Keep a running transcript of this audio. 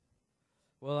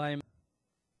Well, I'm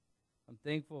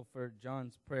thankful for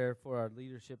John's prayer for our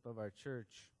leadership of our church.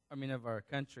 Of our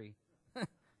country.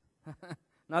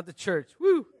 Not the church.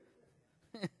 Woo!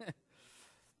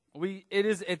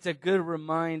 It's a good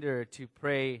reminder to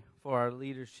pray for our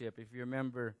leadership. If you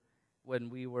remember when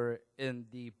we were in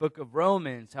the book of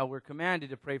Romans, how we're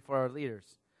commanded to pray for our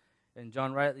leaders. And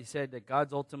John rightly said that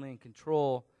God's ultimately in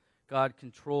control. God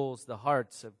controls the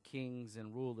hearts of kings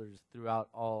and rulers throughout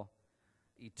all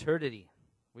eternity.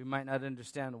 We might not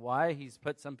understand why He's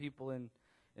put some people in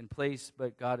place,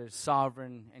 but God is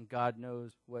sovereign and God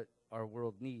knows what our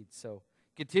world needs. So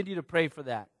continue to pray for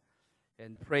that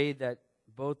and pray that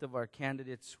both of our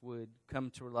candidates would come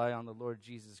to rely on the Lord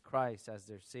Jesus Christ as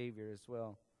their Savior as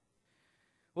well.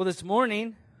 Well, this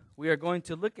morning we are going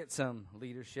to look at some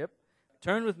leadership.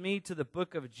 Turn with me to the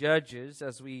book of Judges.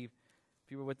 If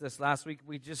you were with us last week,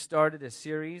 we just started a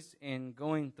series in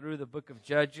going through the book of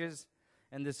Judges.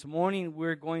 And this morning,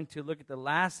 we're going to look at the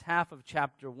last half of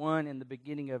chapter 1 and the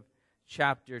beginning of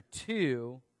chapter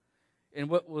 2. And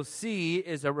what we'll see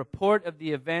is a report of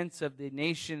the events of the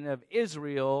nation of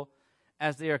Israel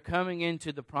as they are coming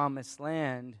into the promised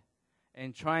land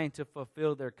and trying to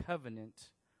fulfill their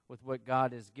covenant with what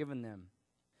God has given them.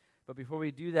 But before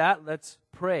we do that, let's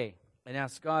pray and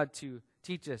ask God to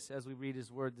teach us as we read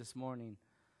His Word this morning.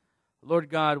 Lord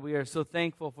God, we are so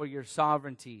thankful for Your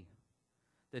sovereignty,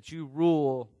 that You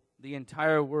rule the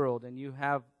entire world, and You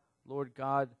have, Lord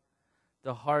God,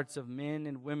 the hearts of men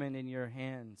and women in Your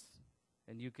hands,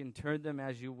 and You can turn them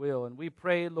as You will. And we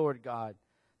pray, Lord God,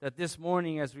 that this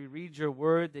morning as we read Your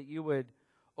Word, that You would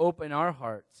open our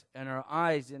hearts and our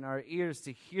eyes and our ears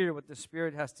to hear what the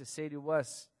Spirit has to say to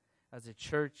us as a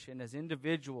church and as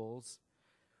individuals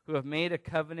who have made a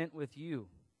covenant with You.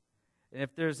 And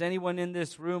if there's anyone in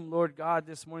this room, Lord God,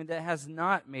 this morning that has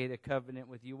not made a covenant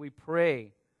with You, we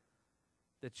pray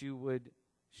that You would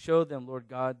show them, Lord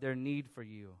God, their need for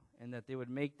You, and that they would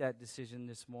make that decision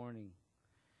this morning.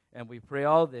 And we pray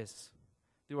all this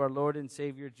through our Lord and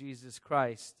Savior, Jesus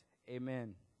Christ.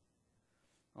 Amen.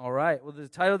 All right. Well, the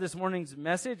title of this morning's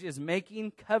message is Making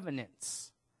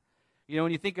Covenants. You know,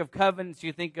 when you think of covenants,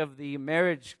 you think of the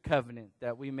marriage covenant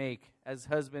that we make as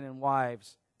husband and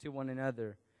wives to one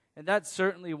another. And that's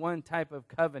certainly one type of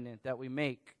covenant that we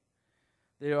make.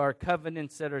 There are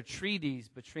covenants that are treaties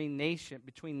between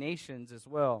nations as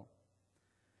well.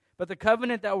 But the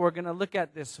covenant that we're going to look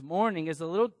at this morning is a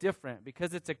little different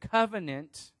because it's a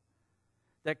covenant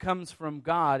that comes from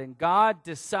God, and God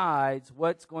decides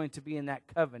what's going to be in that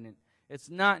covenant. It's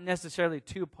not necessarily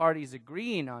two parties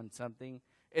agreeing on something.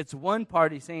 It's one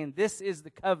party saying, this is the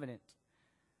covenant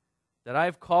that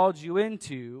I've called you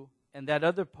into, and that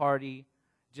other party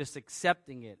just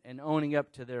accepting it and owning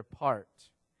up to their part.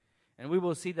 And we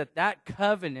will see that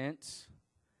covenant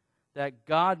that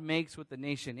God makes with the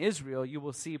nation Israel, you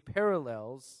will see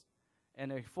parallels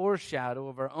and a foreshadow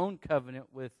of our own covenant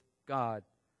with God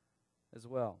as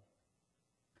well.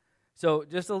 So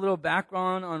just a little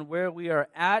background on where we are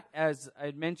at. As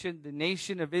I mentioned, the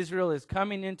nation of Israel is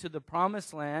coming into the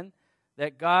promised land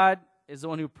that God is the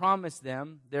one who promised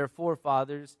them, their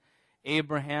forefathers,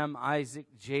 Abraham, Isaac,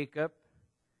 Jacob,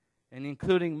 and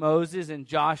including Moses and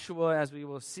Joshua, as we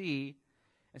will see.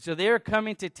 And so they are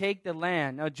coming to take the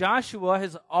land. Now, Joshua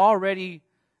has already,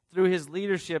 through his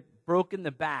leadership, broken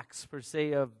the backs, per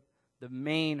se, of the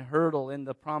main hurdle in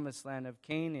the promised land of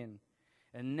Canaan.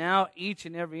 And now each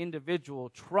and every individual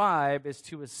tribe is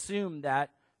to assume that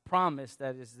promise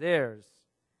that is theirs.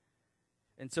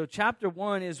 And so chapter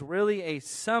 1 is really a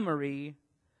summary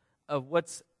of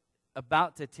what's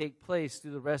about to take place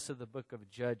through the rest of the book of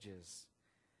Judges.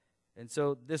 And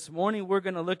so this morning we're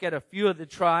going to look at a few of the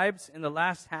tribes in the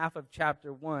last half of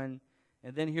chapter 1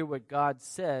 and then hear what God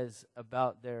says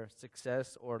about their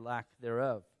success or lack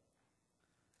thereof.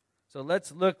 So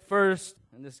let's look first,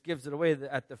 and this gives it away,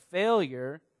 at the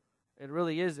failure, it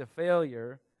really is a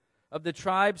failure, of the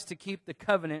tribes to keep the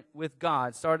covenant with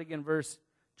God, starting in verse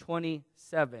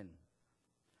 27.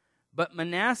 But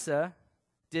Manasseh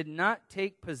did not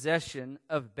take possession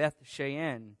of Beth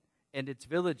Shean and its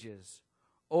villages,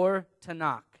 or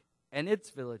Tanakh and its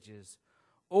villages,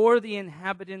 or the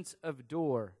inhabitants of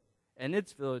Dor and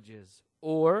its villages,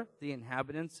 or the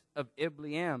inhabitants of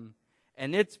Ibleam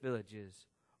and its villages,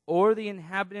 or the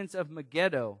inhabitants of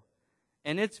Megiddo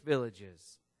and its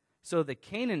villages. So the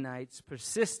Canaanites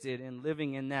persisted in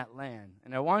living in that land.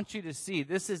 And I want you to see,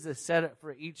 this is the setup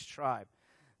for each tribe.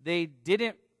 They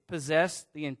didn't possess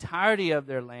the entirety of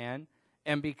their land,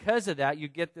 and because of that, you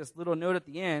get this little note at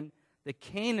the end, the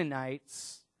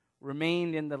Canaanites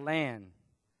remained in the land.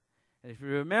 And if you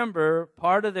remember,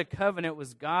 part of the covenant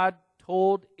was God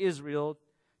told Israel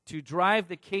to drive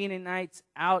the Canaanites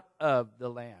out of the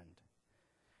land.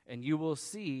 And you will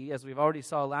see, as we've already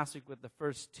saw last week with the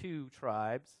first two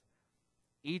tribes,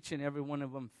 each and every one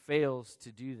of them fails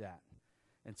to do that.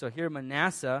 And so here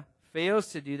Manasseh fails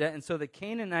to do that, and so the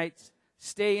Canaanites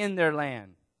stay in their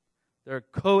land. They're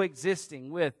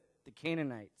coexisting with the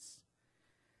Canaanites.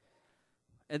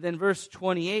 And then verse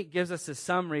 28 gives us a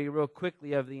summary real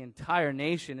quickly of the entire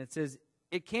nation. It says,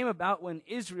 "It came about when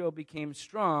Israel became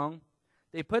strong,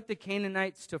 they put the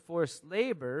Canaanites to forced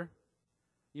labor."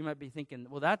 You might be thinking,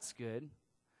 well, that's good.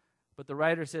 But the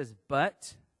writer says,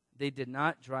 but they did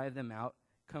not drive them out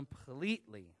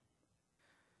completely.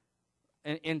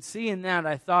 And seeing that,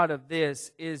 I thought of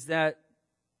this, is that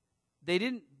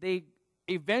they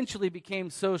eventually became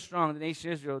so strong, the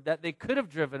nation of Israel, that they could have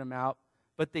driven them out,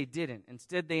 but they didn't.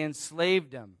 Instead, they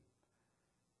enslaved them.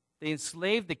 They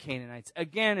enslaved the Canaanites.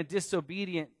 Again, a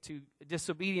disobedience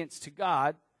to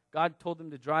God. God told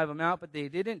them to drive them out, but they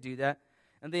didn't do that.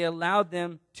 And they allowed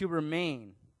them to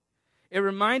remain. It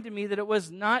reminded me that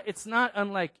it's not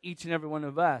unlike each and every one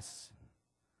of us.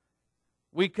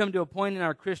 We come to a point in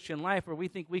our Christian life where we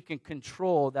think we can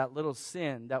control that little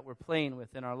sin that we're playing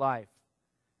with in our life.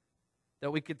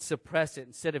 That we could suppress it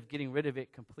instead of getting rid of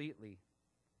it completely.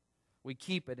 We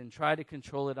keep it and try to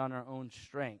control it on our own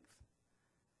strength.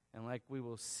 And like we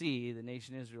will see, the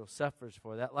nation of Israel suffers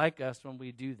for that, like us when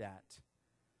we do that.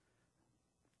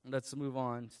 Let's move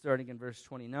on, starting in verse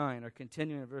 29, or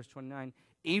continuing in verse 29.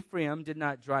 Ephraim did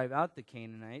not drive out the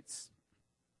Canaanites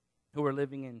who were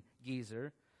living in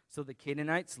Gezer, so the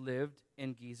Canaanites lived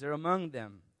in Gezer among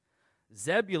them.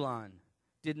 Zebulun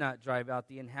did not drive out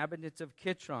the inhabitants of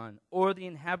Kitron or the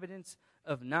inhabitants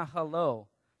of Nahalo,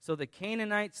 so the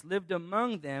Canaanites lived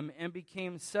among them and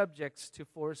became subjects to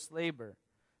forced labor.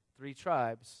 3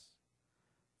 tribes,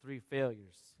 3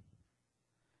 failures.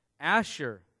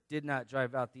 Asher did not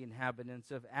drive out the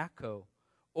inhabitants of Akko,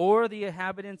 or the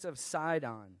inhabitants of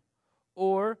Sidon,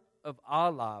 or of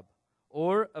Alab,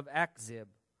 or of Akzib,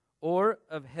 or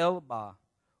of Helbah,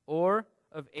 or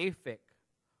of Aphek,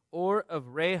 or of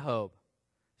Rehob.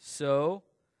 So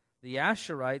the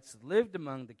Asherites lived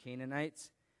among the Canaanites,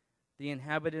 the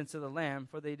inhabitants of the land,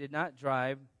 for they did not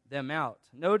drive them out.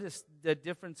 Notice the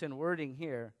difference in wording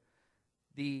here.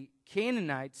 The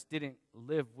Canaanites didn't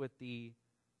live with the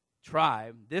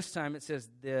tribe. This time it says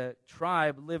the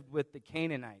tribe lived with the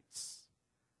Canaanites.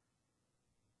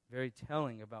 Very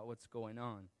telling about what's going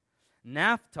on.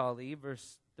 Naphtali,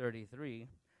 verse 33,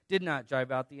 did not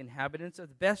drive out the inhabitants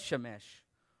of Bethshemesh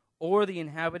or the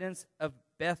inhabitants of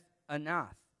Beth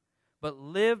Anath, but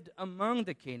lived among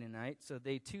the Canaanites. So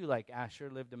they too, like Asher,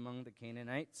 lived among the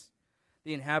Canaanites,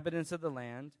 the inhabitants of the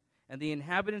land, and the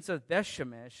inhabitants of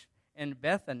Bethshemesh and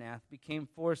Beth Anath became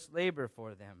forced labor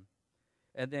for them.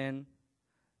 And then,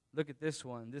 look at this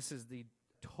one. This is the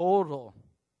total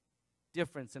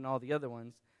difference in all the other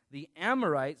ones. The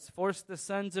Amorites forced the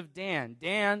sons of Dan.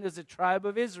 Dan is a tribe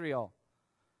of Israel.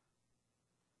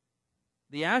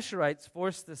 The Asherites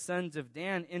forced the sons of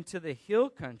Dan into the hill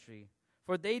country,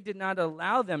 for they did not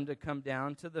allow them to come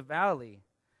down to the valley.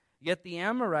 Yet the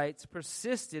Amorites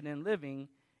persisted in living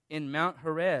in Mount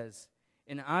Horez,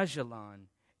 in Ajalon,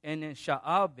 and in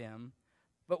Sha'abim.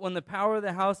 But when the power of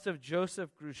the house of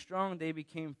Joseph grew strong, they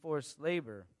became forced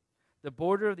labor. The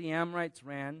border of the Amorites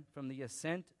ran from the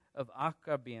ascent of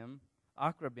Akrabim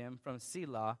from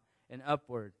Selah and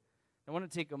upward. I want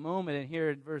to take a moment and here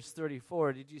in verse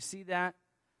 34, did you see that?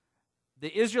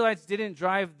 The Israelites didn't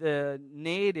drive the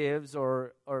natives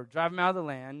or drive them out of the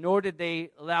land, nor did they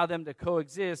allow them to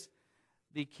coexist.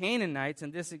 The Canaanites,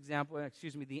 in this example,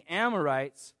 the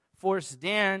Amorites, forced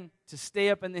Dan to stay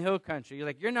up in the hill country. You're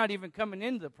like, you're not even coming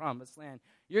into the promised land.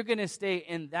 You're going to stay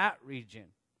in that region.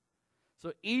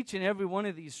 So each and every one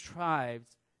of these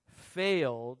tribes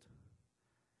failed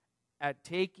at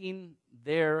taking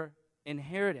their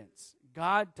inheritance.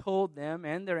 God told them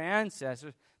and their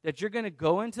ancestors that you're going to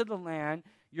go into the land,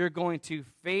 you're going to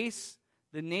face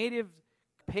the native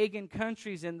pagan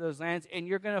countries in those lands, and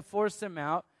you're going to force them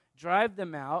out, drive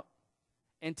them out,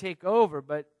 and take over.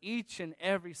 But each and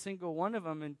every single one of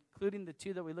them, including the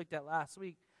 2 that we looked at last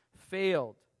week,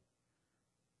 failed.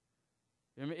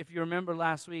 If you remember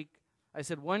last week, I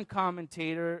said one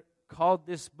commentator called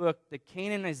this book the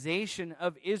Canaanization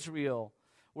of Israel,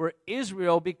 where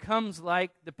Israel becomes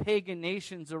like the pagan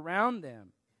nations around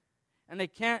them. And they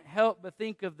can't help but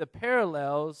think of the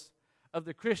parallels of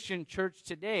the Christian church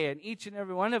today. And each and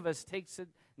every one of us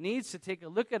needs to take a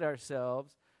look at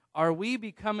ourselves. Are we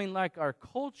becoming like our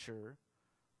culture,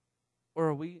 or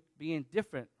are we being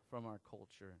different from our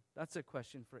culture? That's a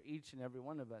question for each and every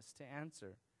one of us to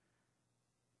answer.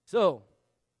 So,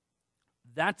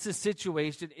 That's the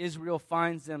situation Israel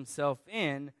finds themselves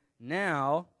in.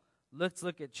 Now, let's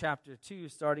look at chapter 2,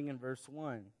 starting in verse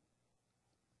 1.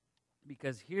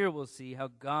 Because here we'll see how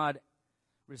God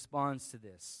responds to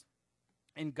this.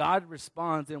 And God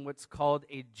responds in what's called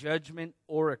a judgment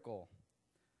oracle.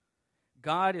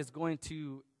 God is going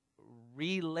to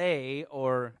relay,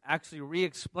 or actually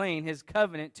re-explain, his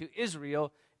covenant to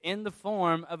Israel in the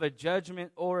form of a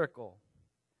judgment oracle.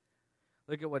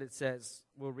 Look at what it says.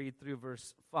 We'll read through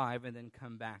verse 5 and then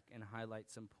come back and highlight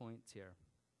some points here.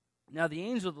 Now the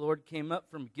angel of the Lord came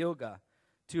up from Gilgal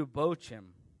to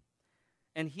Bochim,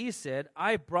 and he said,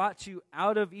 I brought you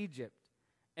out of Egypt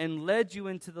and led you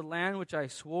into the land which I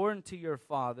swore unto your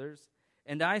fathers,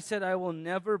 and I said, I will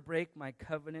never break my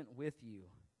covenant with you.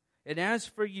 And as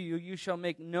for you, you shall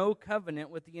make no covenant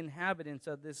with the inhabitants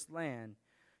of this land.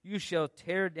 You shall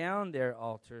tear down their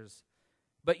altars,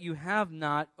 but you have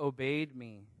not obeyed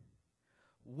me.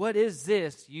 What is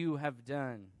this you have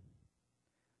done?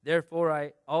 Therefore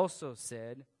I also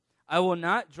said, I will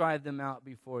not drive them out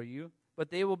before you, but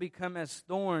they will become as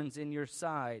thorns in your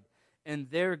side,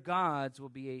 and their gods will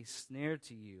be a snare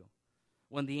to you.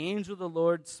 When the angel of the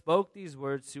Lord spoke these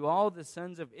words to all the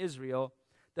sons of Israel,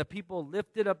 the people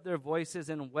lifted up their voices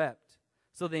and wept.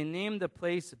 So they named the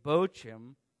place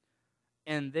Bochim,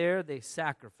 and there they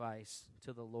sacrificed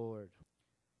to the Lord.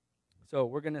 So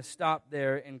we're going to stop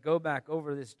there and go back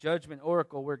over this judgment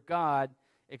oracle where God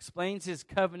explains his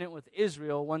covenant with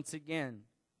Israel once again.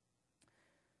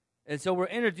 And so we're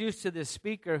introduced to this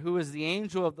speaker who is the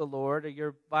angel of the Lord, or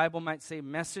your Bible might say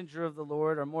messenger of the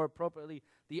Lord, or more appropriately,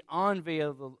 the envoy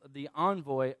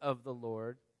of the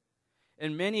Lord.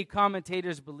 And many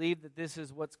commentators believe that this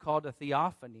is what's called a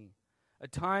theophany, a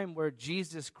time where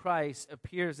Jesus Christ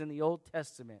appears in the Old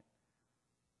Testament.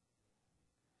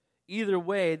 Either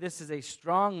way, this is a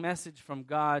strong message from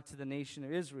God to the nation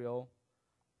of Israel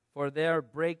for their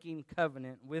breaking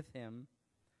covenant with him.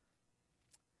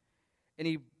 And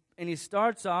he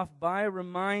starts off by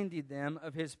reminding them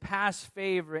of his past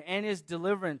favor and his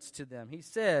deliverance to them. He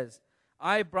says,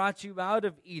 I brought you out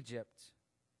of Egypt,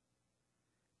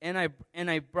 and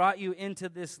I brought you into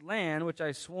this land which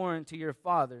I swore unto your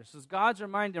fathers. So God's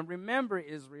reminding them, remember,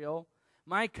 Israel,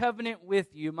 my covenant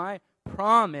with you, my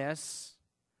promise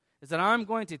is that I'm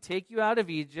going to take you out of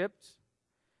Egypt,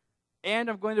 and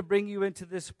I'm going to bring you into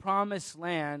this promised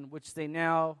land which they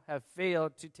now have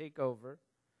failed to take over.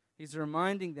 He's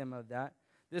reminding them of that.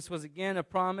 This was again a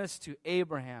promise to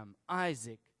Abraham,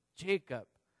 Isaac, Jacob,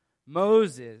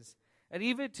 Moses, and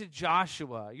even to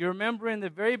Joshua. You remember in the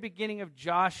very beginning of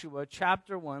Joshua,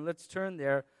 chapter 1, let's turn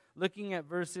there, looking at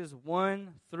verses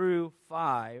 1 through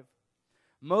 5.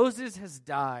 Moses has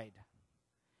died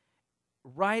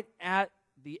right at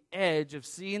the edge of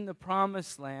seeing the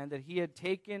promised land that he had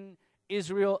taken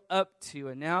Israel up to.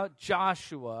 And now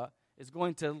Joshua is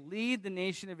going to lead the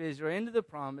nation of Israel into the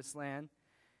promised land.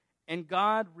 And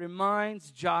God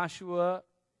reminds Joshua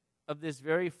of this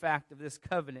very fact, of this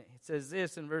covenant. It says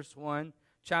this in verse 1,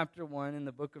 chapter 1 in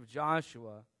the book of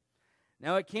Joshua.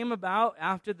 Now it came about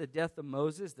after the death of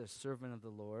Moses, the servant of the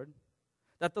Lord,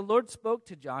 that the Lord spoke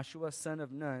to Joshua, son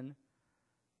of Nun,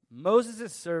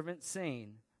 Moses' servant,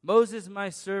 saying, Moses, my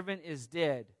servant, is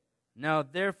dead. Now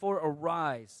therefore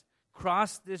arise,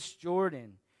 cross this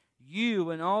Jordan,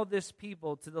 you and all this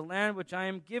people, to the land which I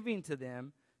am giving to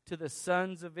them, to the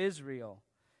sons of Israel.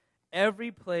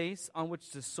 Every place on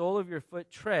which the sole of your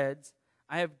foot treads,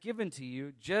 I have given to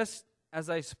you, just as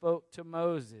I spoke to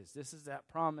Moses. This is that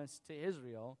promise to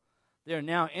Israel. They are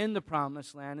now in the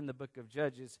promised land in the book of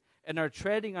Judges, and are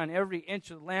treading on every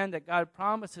inch of the land that God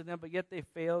promised to them, but yet they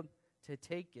failed to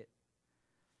take it.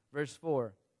 Verse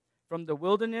 4, from the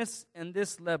wilderness and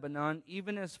this Lebanon,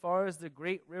 even as far as the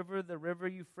great river, the river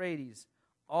Euphrates,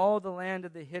 all the land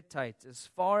of the Hittites, as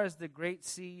far as the great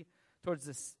sea toward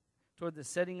the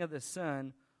setting of the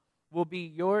sun, will be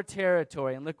your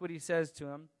territory. And look what he says to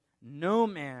him. No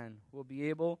man will be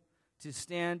able to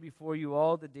stand before you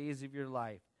all the days of your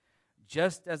life.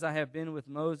 Just as I have been with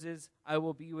Moses, I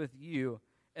will be with you,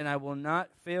 and I will not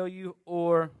fail you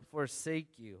or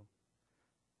forsake you.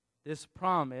 This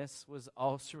promise was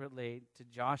also relayed to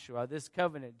Joshua. This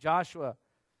covenant, Joshua,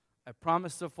 I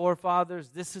promised the forefathers,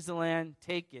 this is the land,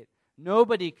 take it.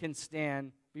 Nobody can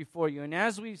stand before you. And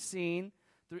as we've seen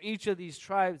through each of these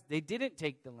tribes, they didn't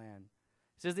take the land.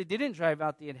 It says they didn't drive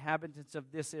out the inhabitants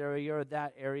of this area or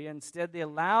that area. Instead, they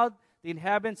allowed the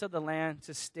inhabitants of the land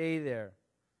to stay there.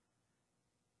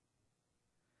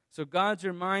 So God's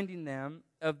reminding them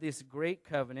of this great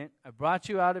covenant. I brought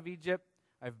you out of Egypt.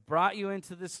 I've brought you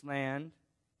into this land.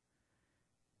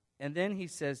 And then he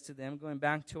says to them, going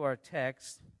back to our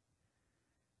text,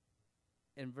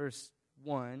 in verse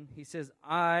 1, he says,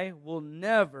 I will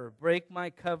never break my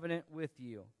covenant with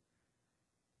you.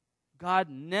 God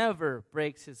never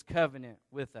breaks his covenant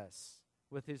with us,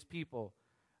 with his people.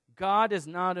 God is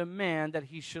not a man that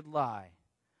he should lie.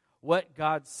 What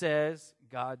God says,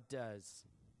 God does.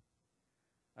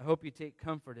 I hope you take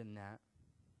comfort in that.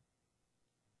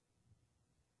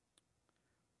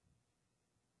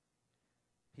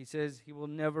 He says he will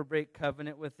never break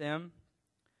covenant with them.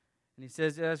 And he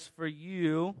says, as for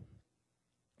you,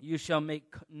 you shall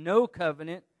make no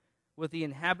covenant with the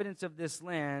inhabitants of this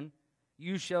land.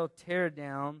 You shall tear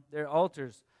down their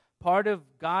altars. Part of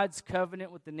God's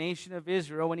covenant with the nation of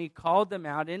Israel, when he called them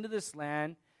out into this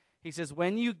land, he says,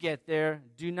 when you get there,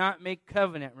 do not make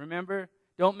covenant. Remember,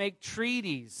 don't make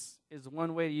treaties is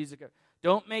one way to use it.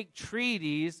 Don't make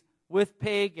treaties with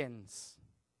pagans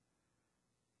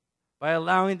by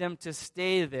allowing them to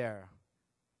stay there.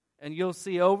 And you'll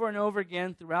see over and over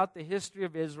again throughout the history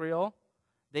of Israel,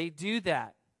 they do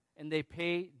that, and they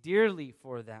pay dearly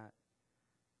for that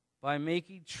by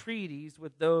making treaties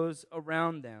with those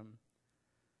around them.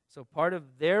 So part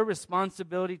of their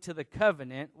responsibility to the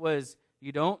covenant was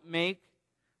you don't make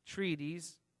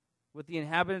treaties with the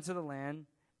inhabitants of the land,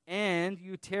 and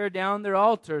you tear down their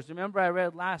altars. Remember, I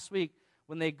read last week,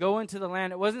 when they go into the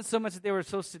land, it wasn't so much that they were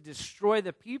supposed to destroy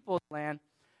the people's land,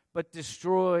 but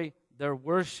destroy their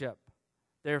worship,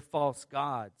 their false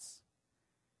gods.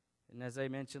 And as I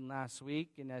mentioned last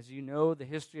week, and as you know, the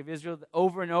history of Israel,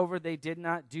 over and over, they did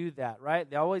not do that, right?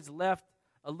 They always left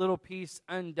a little piece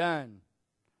undone.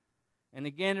 And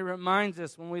again, it reminds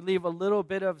us when we leave a little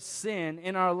bit of sin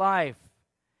in our life,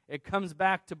 it comes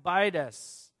back to bite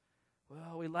us.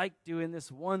 Well, we like doing this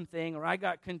one thing, or I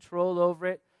got control over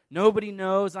it. Nobody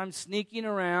knows. I'm sneaking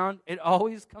around. It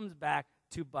always comes back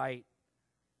to bite.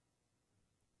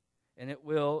 And it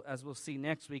will, as we'll see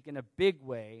next week, in a big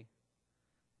way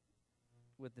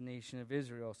with the nation of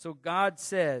Israel. So God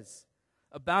says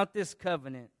about this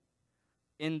covenant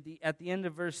at the end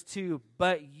of verse 2,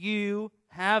 but you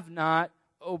have not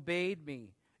obeyed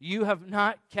me. You have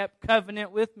not kept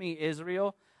covenant with me,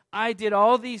 Israel. I did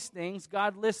all these things.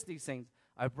 God lists these things.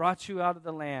 I brought you out of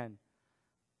the land.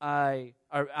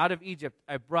 Out of Egypt.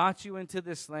 I brought you into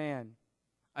this land.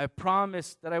 I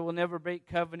promised that I will never break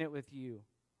covenant with you.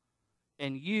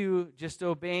 And you just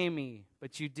obey me,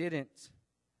 but you didn't.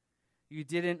 You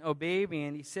didn't obey me.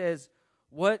 And he says,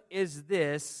 what is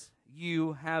this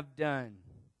you have done?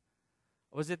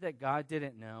 Was it that God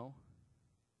didn't know?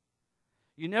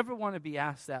 You never want to be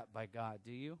asked that by God,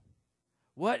 do you?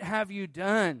 What have you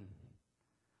done?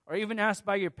 Or even asked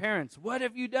by your parents, what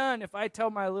have you done? If I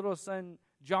tell my little son,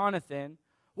 Jonathan,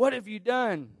 what have you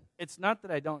done? It's not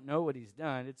that I don't know what he's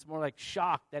done. It's more like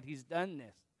shock that he's done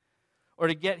this. Or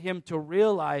to get him to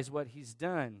realize what he's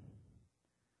done.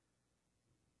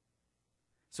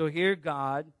 So here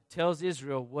God tells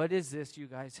Israel, what is this you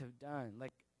guys have done?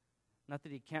 Like, not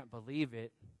that he can't believe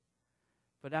it,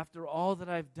 but after all that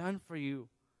I've done for you,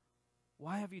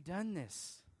 why have you done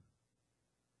this?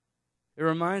 It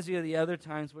reminds me of the other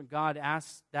times when God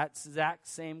asked that exact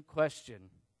same question.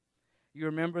 You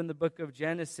remember in the book of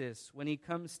Genesis when he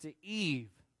comes to Eve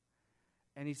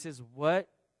and he says, what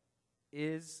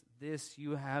is this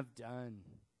you have done?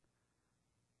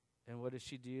 And what does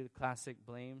she do? The classic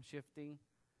blame shifting.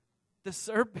 The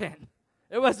serpent.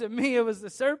 It wasn't me, it was the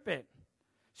serpent.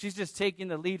 She's just taking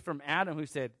the lead from Adam, who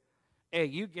said, hey,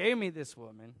 you gave me this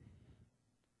woman.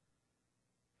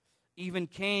 Even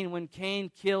Cain, when Cain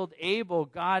killed Abel,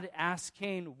 God asked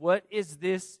Cain, what is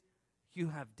this you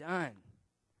have done?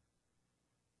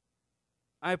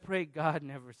 I pray God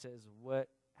never says, what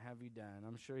have you done?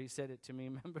 I'm sure he said it to me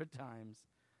a number of times.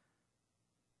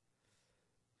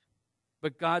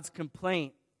 But God's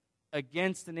complaint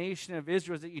against the nation of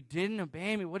Israel is that you didn't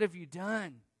obey me. What have you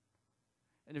done?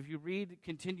 And if you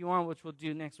continue on, which we'll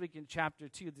do next week in chapter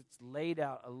 2, that's laid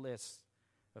out a list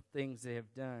of things they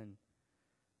have done.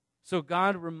 So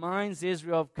God reminds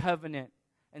Israel of covenant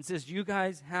and says, you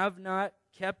guys have not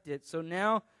kept it. So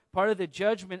now part of the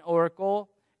judgment oracle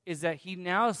is that he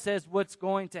now says what's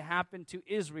going to happen to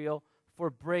Israel for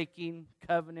breaking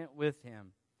covenant with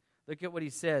him. Look at what he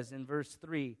says in verse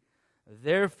 3.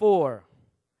 Therefore,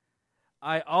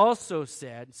 I also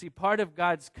said, see, part of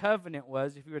God's covenant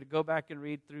was, if you were to go back and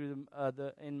read through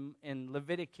in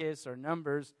Leviticus or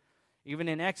Numbers, even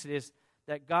in Exodus,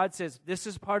 that God says, this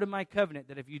is part of my covenant,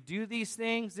 that if you do these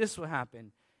things, this will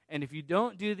happen. And if you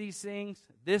don't do these things,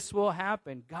 this will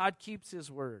happen. God keeps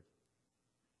his word.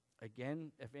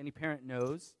 Again, if any parent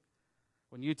knows,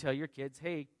 when you tell your kids,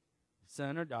 hey,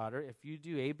 son or daughter, if you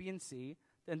do A, B, and C,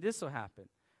 then this will happen.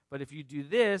 But if you do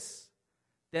this,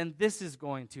 then this is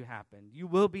going to happen. You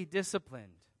will be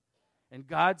disciplined. And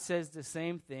God says the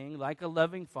same thing, like a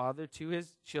loving father to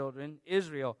his children,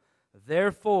 Israel.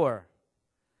 Therefore,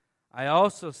 I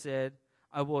also said,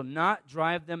 I will not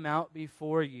drive them out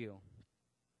before you.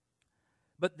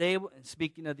 But they,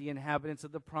 speaking of the inhabitants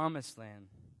of the promised land,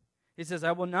 he says,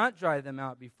 I will not drive them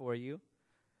out before you,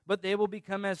 but they will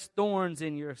become as thorns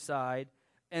in your side,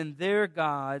 and their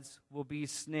gods will be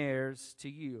snares to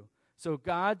you. So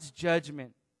God's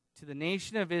judgment to the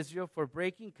nation of Israel for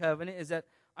breaking covenant is that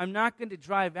I'm not going to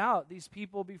drive out these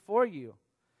people before you.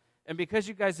 And because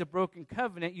you guys have broken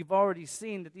covenant, you've already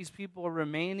seen that these people are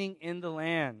remaining in the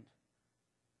land.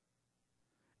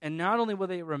 And not only will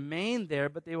they remain there,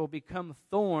 but they will become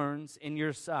thorns in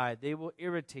your side. They will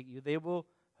irritate you. They will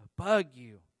bug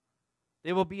you.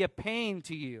 They will be a pain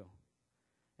to you.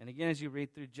 And again, as you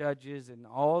read through Judges and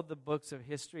all the books of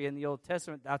history in the Old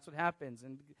Testament, that's what happens.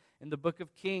 And in the book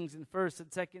of Kings, in 1st and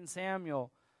 2nd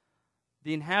Samuel,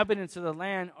 the inhabitants of the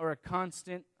land are a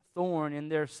constant thorn in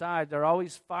their side. They're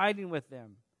always fighting with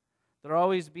them. They're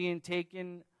always being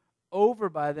taken over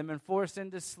by them and forced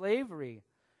into slavery.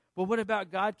 But what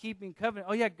about God keeping covenant?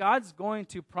 Oh yeah, God's going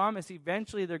to promise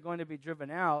eventually they're going to be driven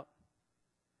out.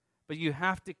 But you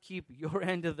have to keep your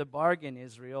end of the bargain,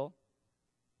 Israel.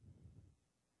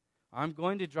 I'm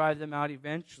going to drive them out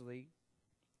eventually.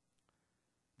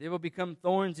 They will become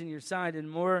thorns in your side,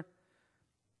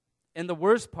 and the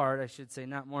worst part, I should say,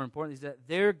 not more important, is that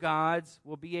their gods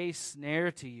will be a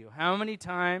snare to you. How many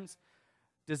times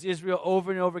does Israel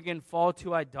over and over again fall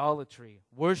to idolatry,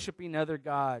 worshiping other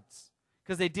gods?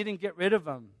 Because they didn't get rid of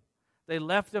them. They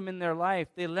left them in their life.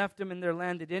 They left them in their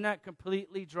land. They did not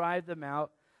completely drive them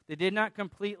out. They did not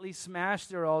completely smash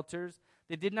their altars.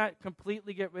 They did not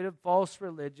completely get rid of false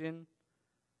religion.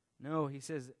 No, he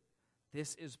says,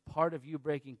 this is part of you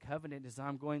breaking covenant, is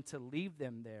I'm going to leave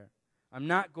them there. I'm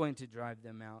not going to drive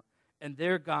them out. And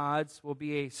their gods will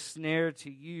be a snare to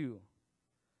you.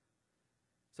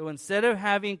 So instead of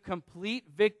having complete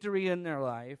victory in their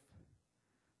life,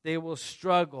 they will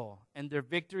struggle. And their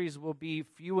victories will be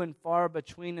few and far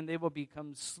between, and they will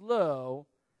become slow.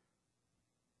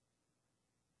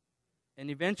 And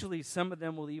eventually some of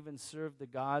them will even serve the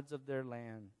gods of their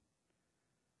land.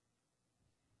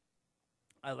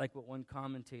 I like what one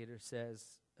commentator says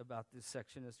about this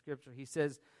section of Scripture. He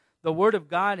says, the Word of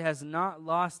God has not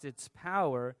lost its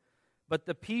power, but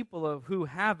the people who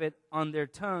have it on their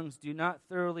tongues do not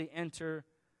thoroughly enter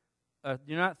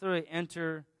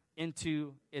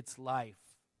into its life.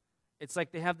 It's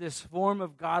like they have this form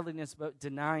of godliness, but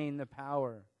denying the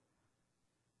power.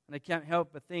 And I can't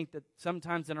help but think that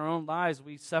sometimes in our own lives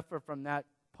we suffer from that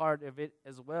part of it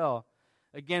as well.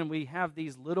 Again, we have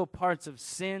these little parts of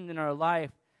sin in our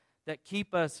life that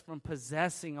keep us from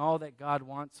possessing all that God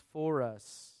wants for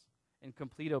us in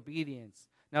complete obedience.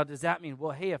 Now, does that mean,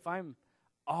 well, hey, if I'm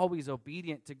always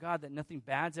obedient to God, that nothing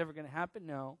bad's ever going to happen?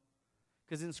 No.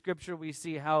 Because in Scripture we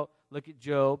see how, look at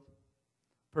Job,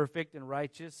 perfect and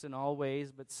righteous in all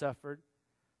ways, but suffered.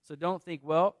 So don't think,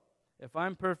 well, if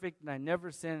I'm perfect and I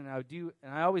never sin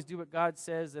and I always do what God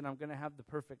says, then I'm going to have the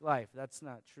perfect life. That's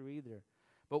not true either.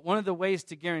 But one of the ways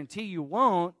to guarantee you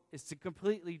won't is to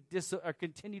completely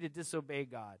continue to disobey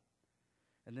God.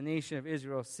 And the nation of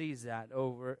Israel sees that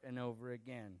over and over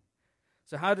again.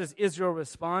 So how does Israel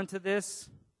respond to this?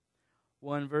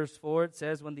 1 verse 4, it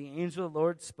says, when the angel of the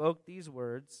Lord spoke these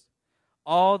words,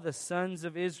 all the sons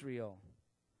of Israel,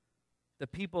 the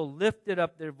people lifted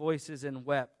up their voices and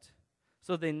wept.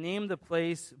 So they named the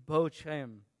place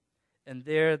Bochem, and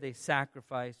there they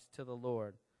sacrificed to the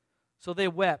Lord. So they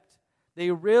wept.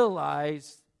 They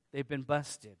realized they've been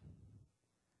busted,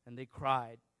 and they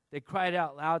cried. They cried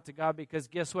out loud to God because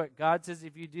guess what? God says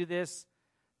if you do this,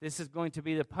 this is going to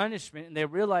be the punishment. And they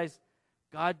realized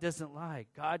God doesn't lie.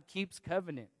 God keeps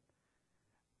covenant.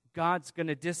 God's going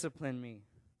to discipline me.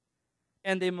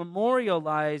 And they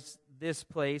memorialized this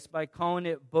place by calling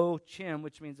it Bochem,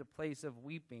 which means a place of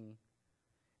weeping.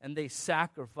 And they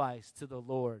sacrificed to the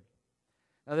Lord.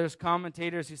 Now there's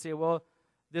commentators who say, well,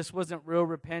 this wasn't real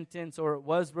repentance, or it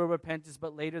was real repentance,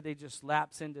 but later they just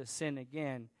lapse into sin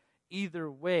again. Either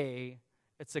way,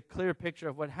 it's a clear picture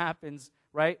of what happens,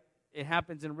 right? It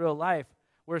happens in real life.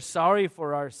 We're sorry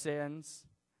for our sins,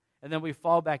 and then we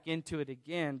fall back into it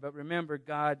again. But remember,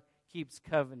 God keeps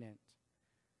covenant.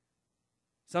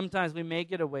 Sometimes we may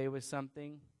get away with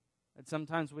something, and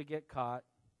sometimes we get caught.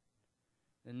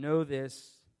 And know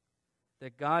this,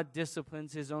 that God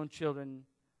disciplines His own children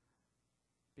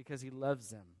because He loves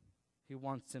them. He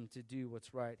wants them to do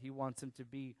what's right. He wants them to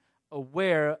be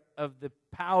aware of the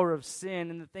power of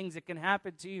sin and the things that can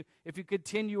happen to you if you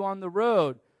continue on the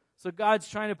road. So God's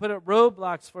trying to put up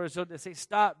roadblocks for Israel to say,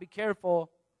 stop, be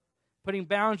careful, putting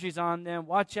boundaries on them,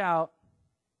 watch out.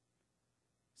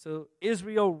 So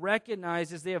Israel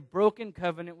recognizes they have broken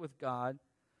covenant with God,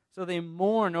 so they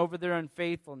mourn over their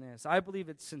unfaithfulness. I believe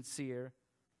it's sincere.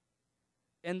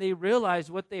 And they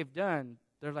realize what they've done.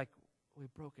 They're like,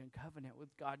 we've broken covenant with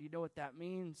God. You know what that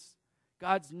means?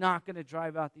 God's not going to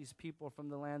drive out these people from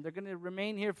the land. They're going to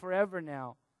remain here forever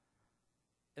now.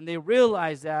 And they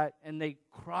realize that, and they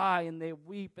cry, and they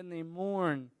weep, and they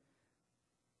mourn.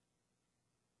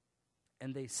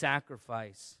 And they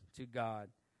sacrifice to God.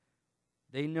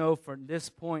 They know from this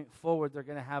point forward they're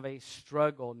going to have a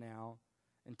struggle now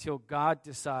until God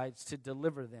decides to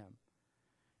deliver them.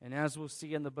 And as we'll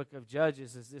see in the book of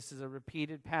Judges, as this is a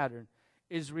repeated pattern,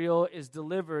 Israel is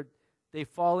delivered. They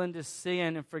fall into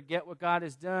sin and forget what God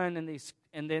has done,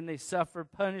 and then they suffer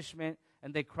punishment,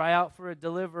 and they cry out for a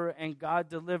deliverer, and God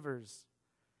delivers.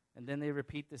 And then they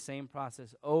repeat the same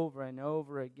process over and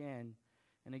over again.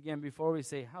 And again, before we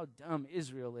say how dumb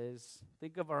Israel is,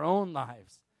 think of our own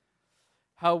lives.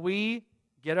 How we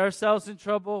get ourselves in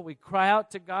trouble, we cry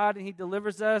out to God, and He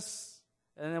delivers us,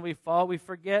 and then we fall, we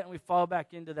forget, and we fall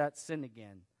back into that sin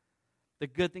again. The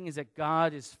good thing is that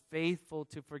God is faithful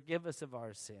to forgive us of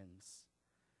our sins.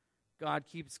 God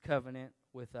keeps covenant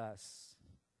with us.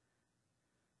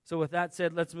 So with that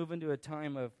said, let's move into a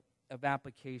time of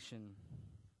application.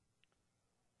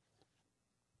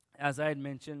 As I had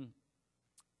mentioned,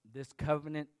 this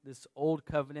covenant, this old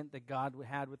covenant that God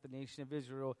had with the nation of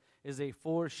Israel is a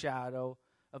foreshadow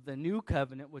of the new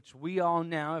covenant, which we all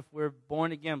now, if we're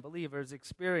born-again believers,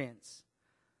 experience.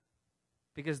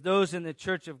 Because those in the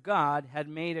church of God had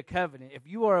made a covenant. If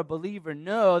you are a believer,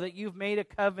 know that you've made a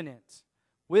covenant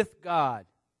with God.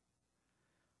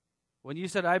 When you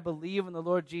said, I believe in the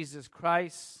Lord Jesus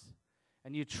Christ,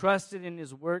 and you trusted in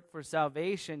His work for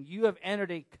salvation, you have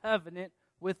entered a covenant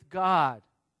with God.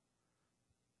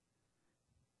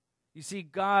 You see,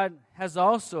 God has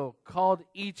also called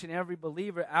each and every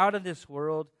believer out of this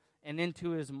world and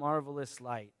into His marvelous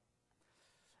light.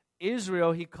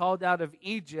 Israel, He called out of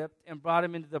Egypt and brought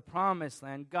him into the promised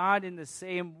land. God, in the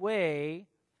same way,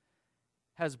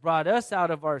 has brought us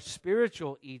out of our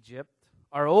spiritual Egypt,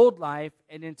 our old life,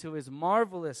 and into His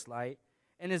marvelous light,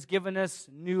 and has given us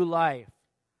new life.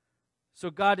 So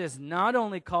God has not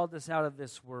only called us out of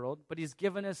this world, but He's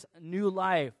given us new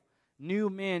life. New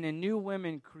men and new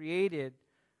women created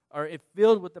are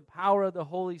filled with the power of the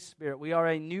Holy Spirit. We are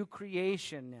a new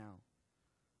creation now.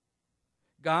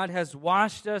 God has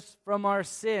washed us from our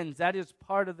sins. That is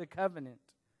part of the covenant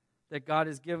that God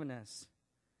has given us.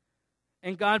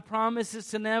 And God promises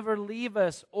to never leave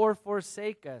us or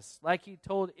forsake us. Like He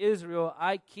told Israel,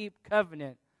 I keep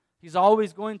covenant. He's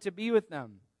always going to be with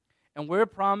them. And we're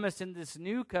promised in this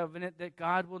new covenant that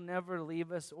God will never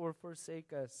leave us or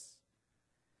forsake us.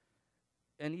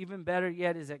 And even better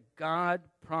yet is that God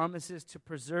promises to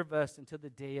preserve us until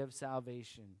the day of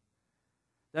salvation.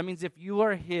 That means if you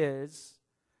are His,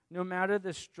 no matter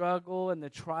the struggle and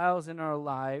the trials in our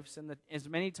lives, and as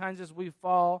many times as we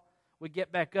fall, we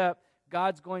get back up,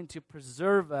 God's going to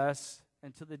preserve us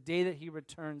until the day that He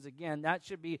returns again. That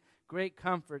should be great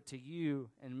comfort to you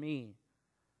and me.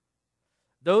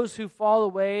 Those who fall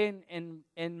away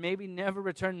and maybe never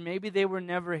return, maybe they were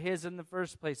never His in the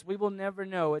first place. We will never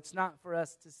know. It's not for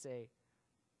us to say.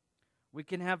 We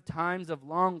can have times of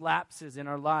long lapses in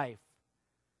our life.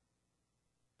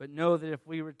 But know that if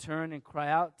we return and cry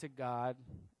out to God,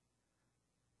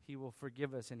 He will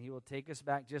forgive us and He will take us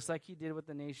back, just like He did with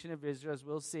the nation of Israel, as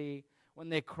we'll see. When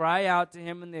they cry out to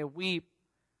Him and they weep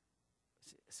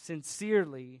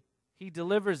sincerely, He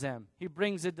delivers them. He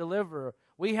brings a deliverer.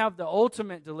 We have the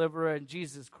ultimate deliverer in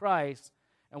Jesus Christ,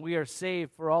 and we are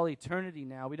saved for all eternity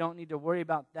now. We don't need to worry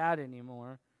about that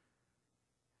anymore.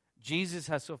 Jesus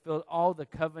has fulfilled all the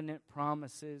covenant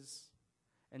promises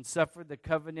and suffered the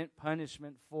covenant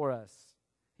punishment for us.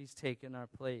 He's taken our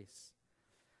place.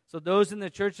 So those in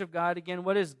the church of God, again,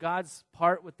 what is God's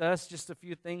part with us? Just a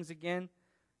few things again.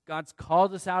 God's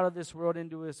called us out of this world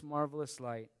into His marvelous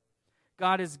light.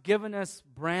 God has given us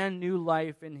brand new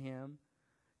life in Him.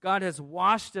 God has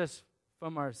washed us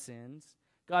from our sins.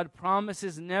 God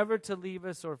promises never to leave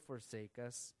us or forsake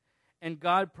us. And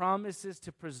God promises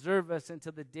to preserve us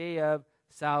until the day of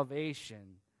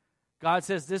salvation. God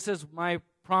says, this is my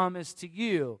promise to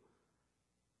you.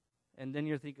 And then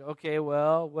you're thinking, okay,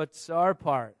 well, what's our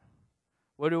part?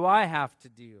 What do I have to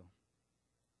do?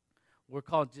 We're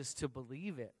called just to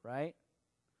believe it, right?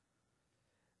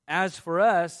 As for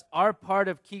us, our part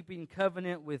of keeping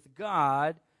covenant with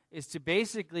God is to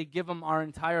basically give Him our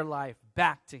entire life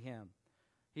back to Him.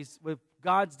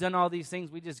 God's done all these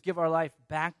things, we just give our life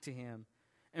back to him.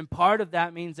 And part of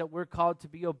that means that we're called to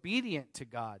be obedient to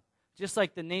God. Just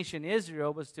like the nation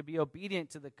Israel was to be obedient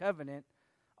to the covenant,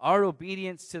 our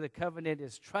obedience to the covenant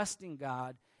is trusting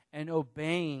God and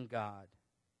obeying God.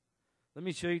 Let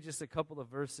me show you just a couple of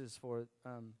verses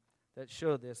that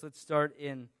show this. Let's start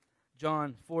in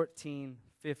John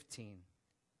 14:15.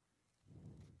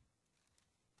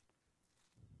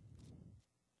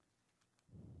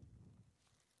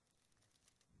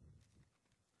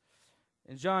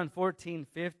 In John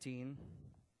 14:15,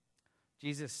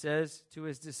 Jesus says to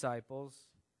his disciples,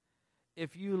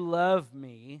 "If you love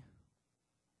me,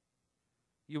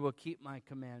 you will keep my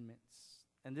commandments."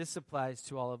 And this applies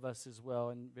to all of us as well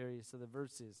in various other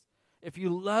verses. If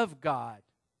you love God,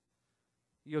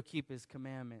 you'll keep his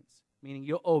commandments, meaning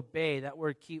you'll obey. That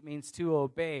word keep means to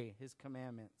obey his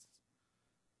commandments.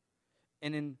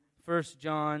 And in 1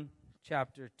 John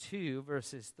chapter 2,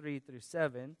 verses 3 through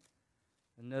 7,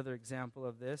 another example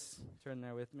of this. Turn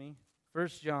there with me.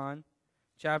 1 John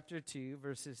chapter 2,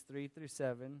 verses 3 through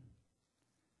 7.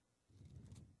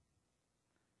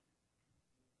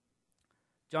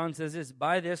 John says this,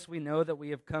 "By this we know that we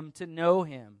have come to know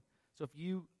him." So if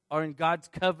you are in God's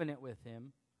covenant with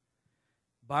him,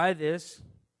 by this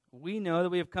we know that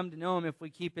we have come to know him if we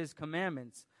keep his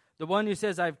commandments. The one who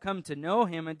says, "I've come to know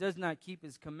him," and does not keep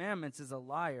his commandments is a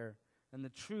liar, and the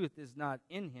truth is not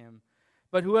in him.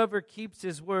 But whoever keeps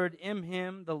his word, in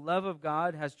him the love of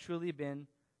God has truly been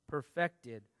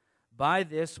perfected. By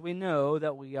this we know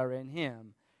that we are in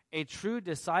him. A true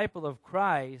disciple of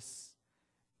Christ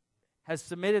has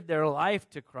submitted their life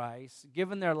to Christ,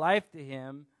 given their life to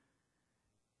him,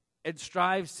 and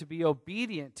strives to be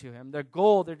obedient to him. Their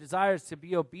goal, their desire is to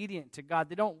be obedient to God.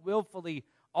 They don't willfully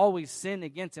always sin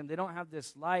against him. They don't have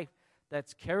this life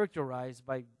that's characterized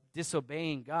by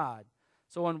disobeying God.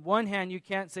 So on one hand, you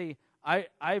can't say,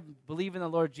 I believe in the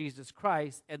Lord Jesus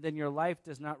Christ, and then your life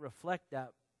does not reflect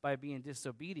that by being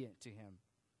disobedient to him.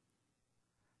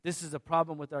 This is a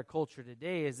problem with our culture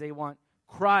today, is they want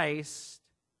Christ,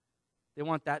 they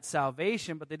want that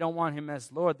salvation, but they don't want him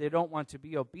as Lord. They don't want to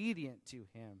be obedient to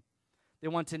him. They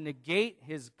want to negate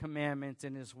his commandments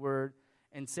and his word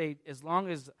and say, as long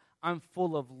as I'm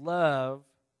full of love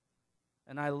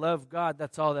and I love God,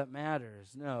 that's all that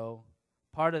matters. No,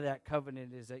 part of that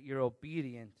covenant is that you're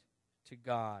obedient to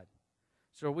God.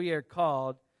 So we are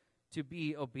called to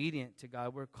be obedient to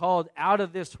God. We're called out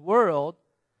of this world.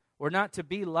 We're not to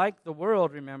be like the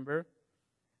world, remember.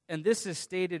 And this is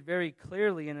stated very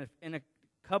clearly in a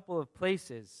couple of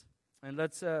places. And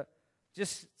let's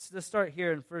start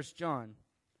here in 1 John.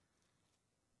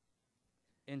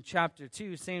 In chapter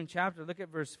 2, same chapter, look at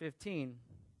verse 15.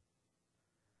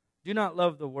 "Do not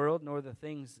love the world, nor the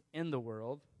things in the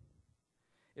world.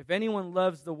 If anyone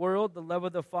loves the world, the love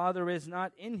of the Father is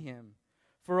not in him.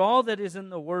 For all that is in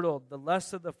the world, the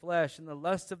lust of the flesh and the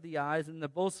lust of the eyes and the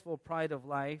boastful pride of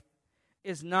life,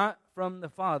 is not from the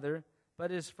Father,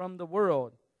 but is from the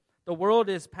world. The world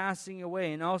is passing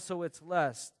away, and also its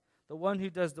lust. The one who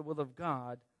does the will of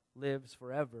God lives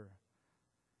forever."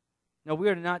 Now, we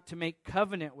are not to make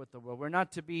covenant with the world. We're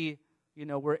not to be,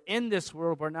 we're in this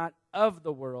world, we're not of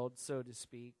the world, so to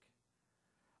speak.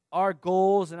 Our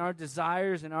goals and our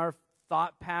desires and our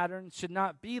thought patterns should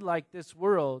not be like this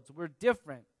world's. We're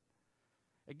different.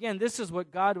 Again, this is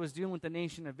what God was doing with the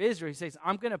nation of Israel. He says,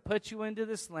 I'm going to put you into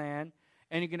this land,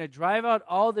 and you're going to drive out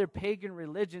all their pagan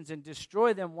religions and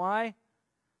destroy them. Why?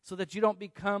 So that you don't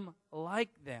become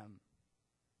like them.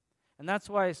 And that's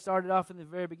why I started off in the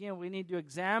very beginning. We need to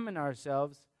examine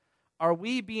ourselves. Are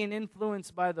we being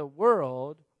influenced by the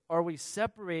world, or are we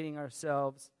separating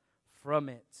ourselves from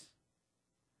it?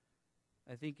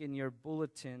 I think in your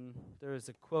bulletin there is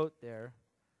a quote there.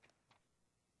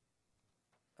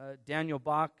 Daniel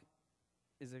Bach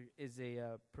is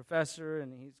a professor,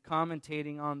 and he's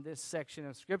commentating on this section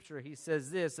of Scripture. He says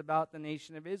this about the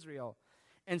nation of Israel.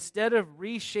 Instead of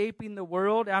reshaping the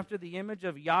world after the image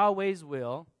of Yahweh's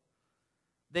will,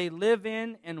 they live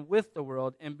in and with the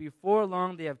world, and before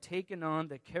long they have taken on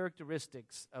the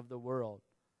characteristics of the world.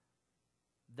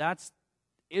 That's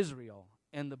Israel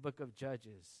in the book of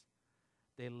Judges.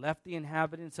 They left the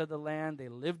inhabitants of the land. They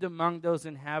lived among those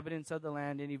inhabitants of the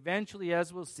land. And eventually,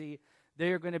 as we'll see,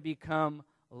 they are going to become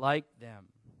like them.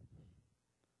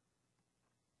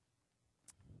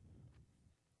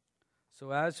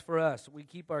 So as for us, we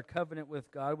keep our covenant with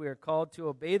God. We are called to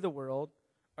obey the Lord.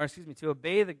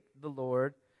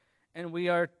 And we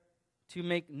are to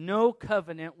make no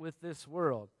covenant with this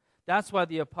world. That's why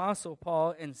the Apostle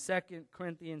Paul in 2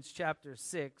 Corinthians chapter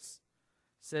 6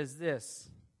 says this.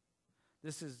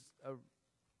 This is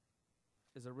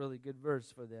a really good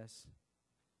verse for this.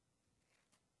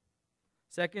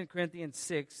 2 Corinthians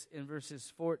 6 in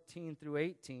verses 14 through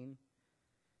 18,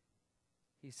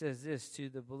 he says this to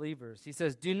the believers. He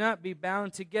says, do not be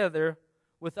bound together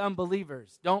with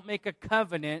unbelievers. Don't make a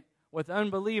covenant with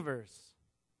unbelievers.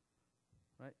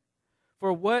 Right?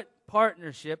 For what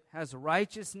partnership has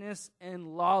righteousness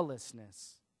and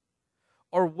lawlessness?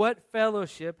 Or what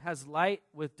fellowship has light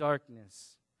with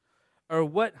darkness? Or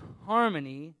what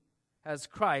harmony has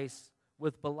Christ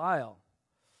with Belial?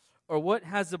 Or what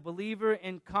has a believer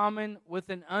in common with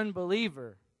an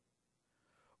unbeliever?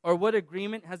 Or what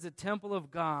agreement has the temple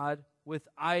of God with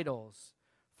idols?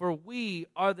 For we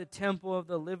are the temple of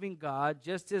the living God,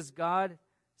 just as God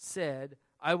said,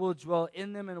 I will dwell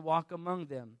in them and walk among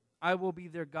them. I will be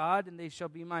their God, and they shall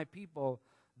be my people.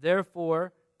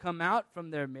 Therefore, come out from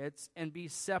their midst and be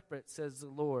separate, says the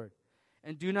Lord.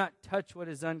 And do not touch what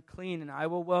is unclean, and I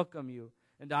will welcome you.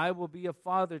 And I will be a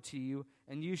father to you,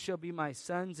 and you shall be my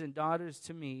sons and daughters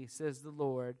to me, says the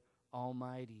Lord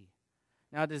Almighty.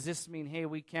 Now, does this mean, hey,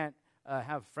 we can't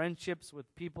have friendships with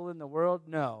people in the world?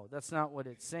 No, that's not what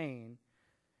it's saying.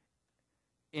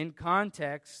 In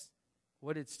context,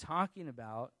 what it's talking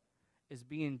about is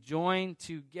being joined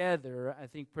together, I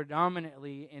think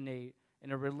predominantly in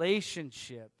a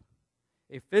relationship,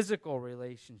 a physical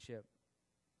relationship.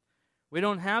 We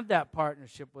don't have that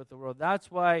partnership with the world. That's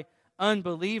why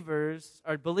unbelievers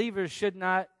or believers should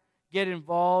not get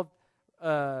involved,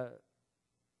 like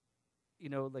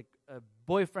a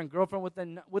boyfriend, girlfriend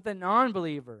with a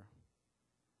non-believer.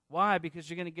 Why? Because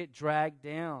you're going to get dragged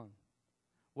down.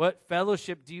 What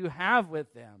fellowship do you have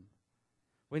with them?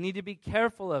 We need to be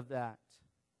careful of that.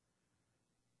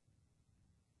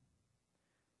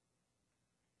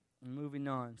 And moving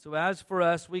on. So as for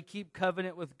us, we keep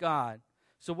covenant with God.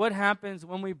 So what happens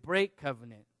when we break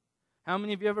covenant? How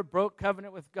many of you ever broke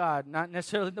covenant with God? Not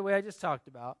necessarily the way I just talked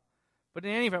about, but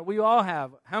in any event, we all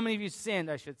have. How many of you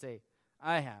sinned, I should say?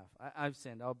 I have. I've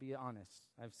sinned. I'll be honest.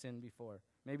 I've sinned before.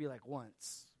 Maybe like one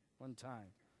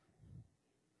time.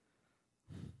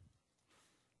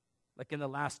 Like in the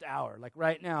last hour. Like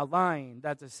right now, lying,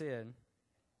 that's a sin.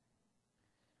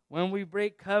 When we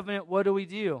break covenant, what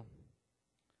do?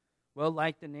 Well,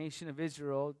 like the nation of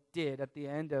Israel did at the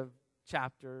end of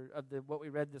chapter of what we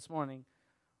read this morning,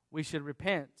 we should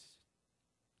repent.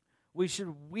 We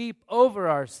should weep over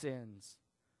our sins.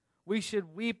 We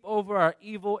should weep over our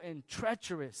evil and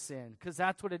treacherous sin, because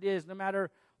that's what it is. No matter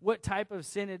what type of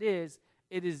sin it is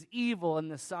evil in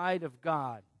the sight of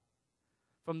God.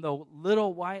 From the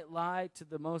little white lie to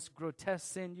the most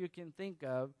grotesque sin you can think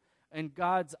of, in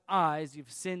God's eyes,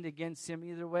 you've sinned against Him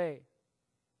either way.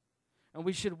 And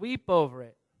we should weep over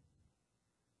it,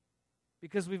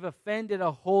 because we've offended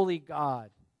a holy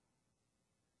God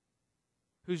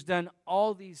who's done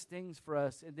all these things for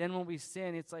us. And then when we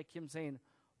sin, it's like Him saying,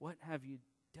 what have you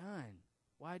done?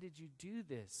 Why did you do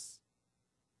this?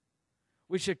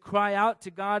 We should cry out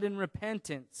to God in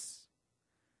repentance.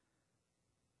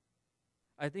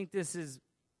 I think this is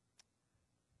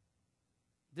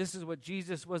what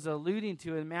Jesus was alluding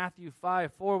to in Matthew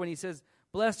 5:4 when He says,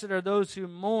 blessed are those who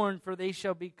mourn, for they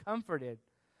shall be comforted.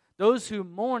 Those who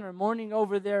mourn are mourning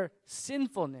over their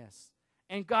sinfulness,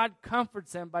 and God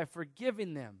comforts them by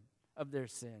forgiving them of their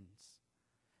sins.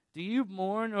 Do you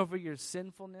mourn over your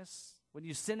sinfulness? When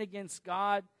you sin against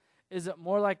God, is it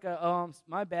more like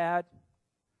my bad?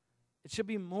 It should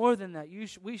be more than that.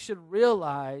 We should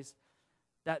realize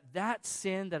that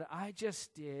sin that I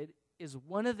just did is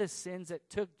one of the sins that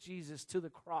took Jesus to the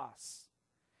cross.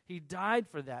 He died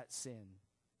for that sin.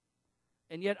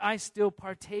 And yet I still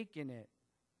partake in it.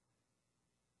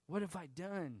 What have I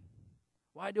done?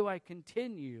 Why do I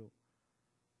continue?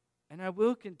 And I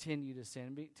will continue to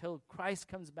sin until Christ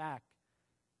comes back.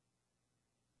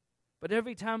 But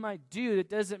every time I do, it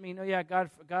doesn't mean,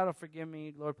 God will forgive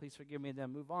me. Lord, please forgive me, and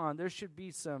then move on. There should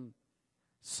be some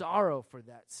sorrow for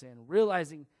that sin,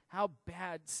 realizing how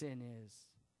bad sin is.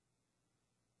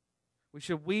 We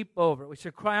should weep over it. We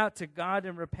should cry out to God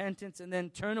in repentance and then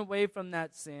turn away from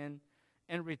that sin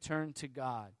and return to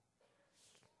God.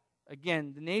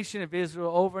 Again, the nation of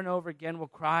Israel over and over again will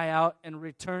cry out and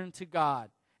return to God.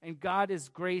 And God is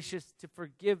gracious to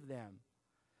forgive them.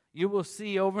 You will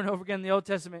see over and over again in the Old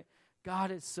Testament,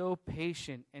 God is so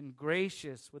patient and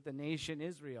gracious with the nation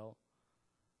Israel.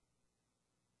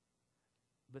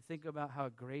 But think about how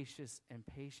gracious and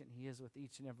patient He is with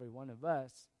each and every one of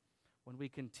us when we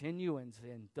continue in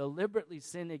sin, deliberately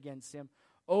sin against Him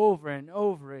over and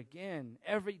over again,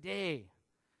 every day.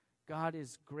 God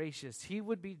is gracious. He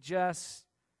would be just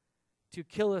to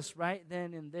kill us right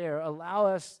then and there, allow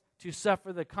us to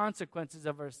suffer the consequences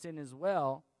of our sin as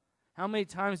well. How many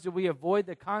times do we avoid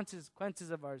the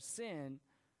consequences of our sin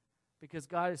because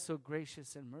God is so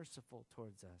gracious and merciful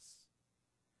towards us.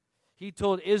 He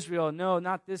told Israel, no,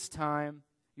 not this time.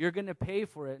 You're going to pay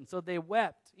for it. And so they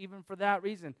wept, even for that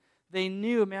reason. They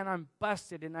knew, man, I'm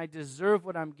busted and I deserve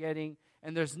what I'm getting.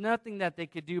 And there's nothing that they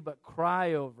could do but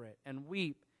cry over it and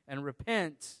weep and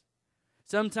repent.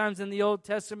 Sometimes in the Old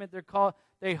Testament,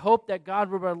 they hope that God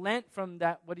will relent from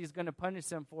that, what he's going to punish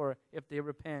them for if they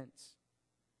repent.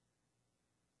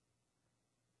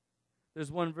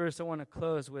 There's one verse I want to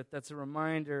close with that's a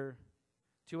reminder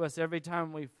to us every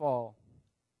time we fall.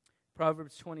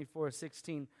 Proverbs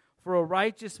 24:16. For a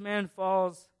righteous man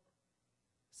falls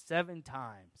 7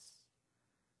 times.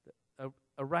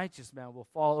 A righteous man will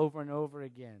fall over and over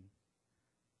again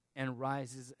and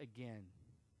rises again.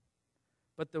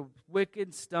 But the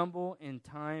wicked stumble in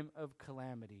time of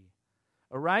calamity.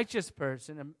 A righteous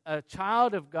person, a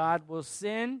child of God, will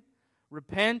sin,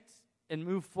 repent, and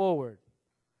move forward.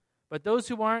 But those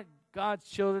who aren't God's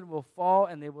children will fall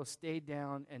and they will stay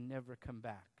down and never come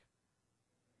back.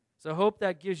 So I hope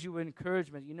that gives you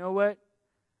encouragement. You know what?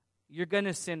 You're going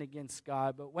to sin against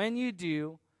God, but when you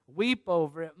do, weep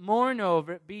over it, mourn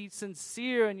over it, be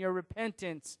sincere in your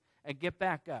repentance, and get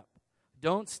back up.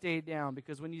 Don't stay down,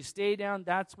 because when you stay down,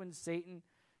 that's when Satan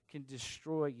can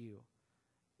destroy you.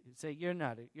 You say, you're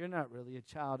not really a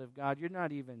child of God. You're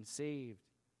not even saved,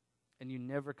 and you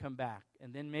never come back.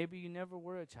 And then maybe you never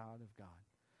were a child of God.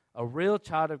 A real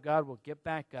child of God will get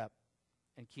back up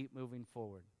and keep moving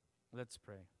forward. Let's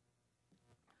pray.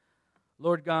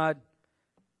 Lord God,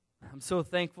 I'm so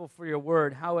thankful for your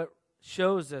word, how it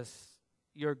shows us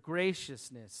your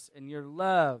graciousness and your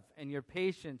love and your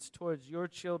patience towards your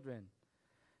children.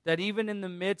 That even in the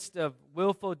midst of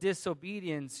willful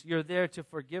disobedience, you're there to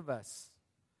forgive us.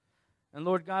 And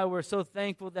Lord God, we're so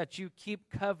thankful that you keep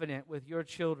covenant with your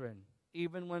children,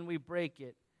 even when we break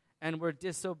it and we're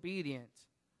disobedient.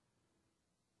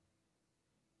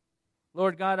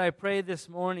 Lord God, I pray this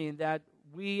morning that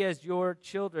we as your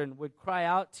children would cry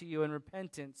out to you in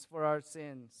repentance for our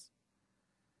sins.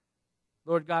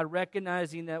 Lord God,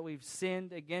 recognizing that we've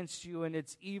sinned against you and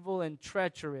it's evil and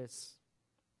treacherous.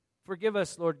 Forgive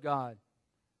us, Lord God.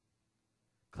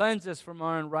 Cleanse us from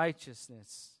our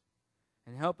unrighteousness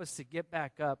and help us to get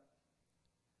back up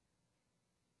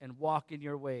and walk in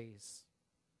your ways.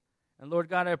 And Lord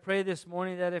God, I pray this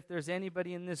morning that if there's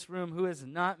anybody in this room who has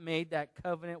not made that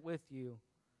covenant with you,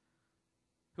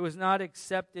 who has not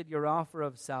accepted your offer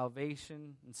of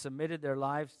salvation and submitted their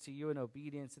lives to you in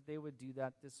obedience, that they would do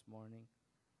that this morning.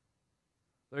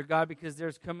 Lord God, because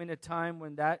there's coming a time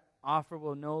when that offer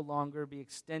will no longer be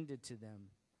extended to them.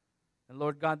 And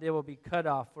Lord God, they will be cut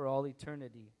off for all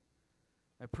eternity.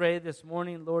 I pray this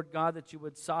morning, Lord God, that you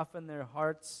would soften their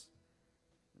hearts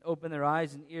and open their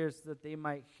eyes and ears so that they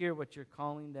might hear what you're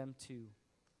calling them to.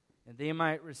 And they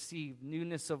might receive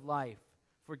newness of life,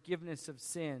 forgiveness of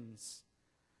sins,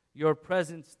 your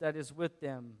presence that is with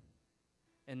them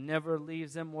and never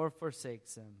leaves them or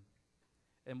forsakes them,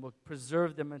 and will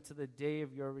preserve them until the day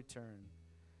of your return.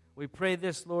 We pray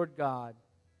this, Lord God,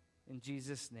 in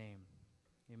Jesus' name.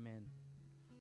 Amen.